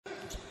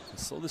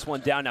Slow this one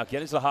down now.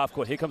 Get into the half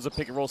court. Here comes the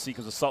pick and roll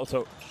sequence of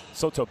Sotto.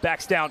 Sotto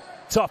backs down.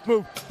 Tough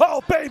move.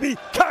 Oh, baby!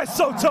 Kai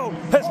Sotto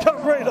has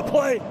come ready to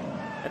play.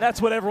 And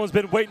that's what everyone's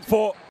been waiting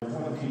for. Well,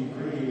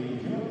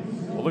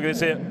 look at this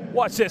here.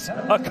 Watch this.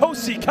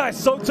 Akosi Kai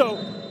Sotto.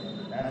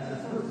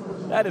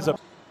 That is a...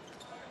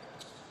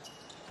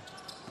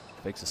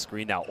 Fakes a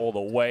screen now all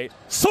the way.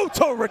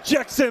 Sotto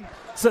rejects him.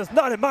 Says,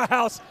 not in my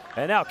house.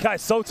 And now Kai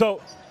Sotto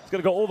is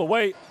going to go all the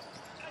way.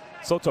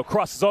 Sotto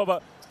crosses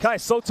over. Kai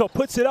Sotto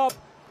puts it up.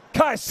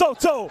 Kai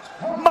Sotto,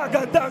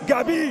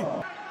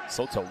 Magadangabi.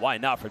 Sotto, why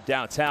not from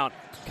downtown?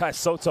 Kai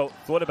Sotto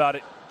thought about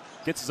it.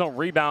 Gets his own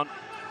rebound.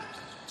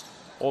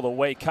 All the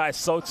way, Kai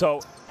Sotto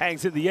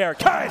hangs in the air.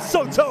 Kai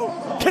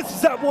Sotto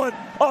kisses that one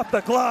off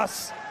the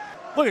glass.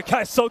 Look at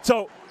Kai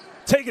Sotto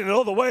taking it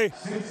all the way.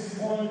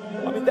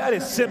 I mean, that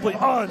is simply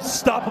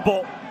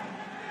unstoppable.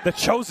 The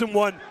chosen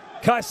one,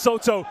 Kai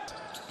Sotto.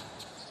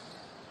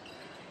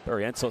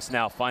 Barrientos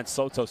now finds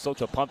Sotto.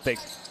 Sotto pump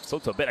fakes.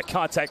 Sotto bit of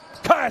contact.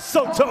 Kai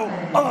Sotto,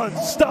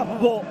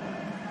 unstoppable.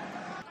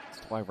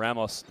 That's why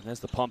Ramos, and there's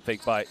the pump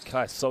fake by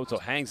Kai Sotto,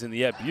 hangs in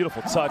the air.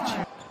 Beautiful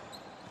touch.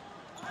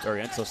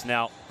 Barrientos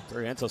now.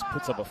 Barrientos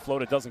puts up a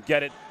floater, doesn't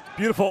get it.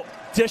 Beautiful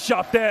dish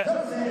off there.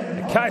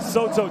 And Kai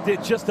Sotto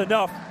did just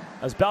enough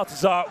as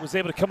Baltazar was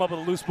able to come up with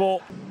a loose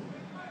ball.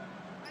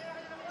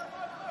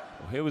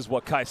 Well, here was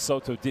what Kai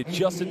Sotto did,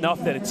 just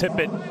enough there to tip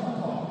it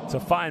to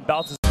find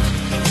Baltazar.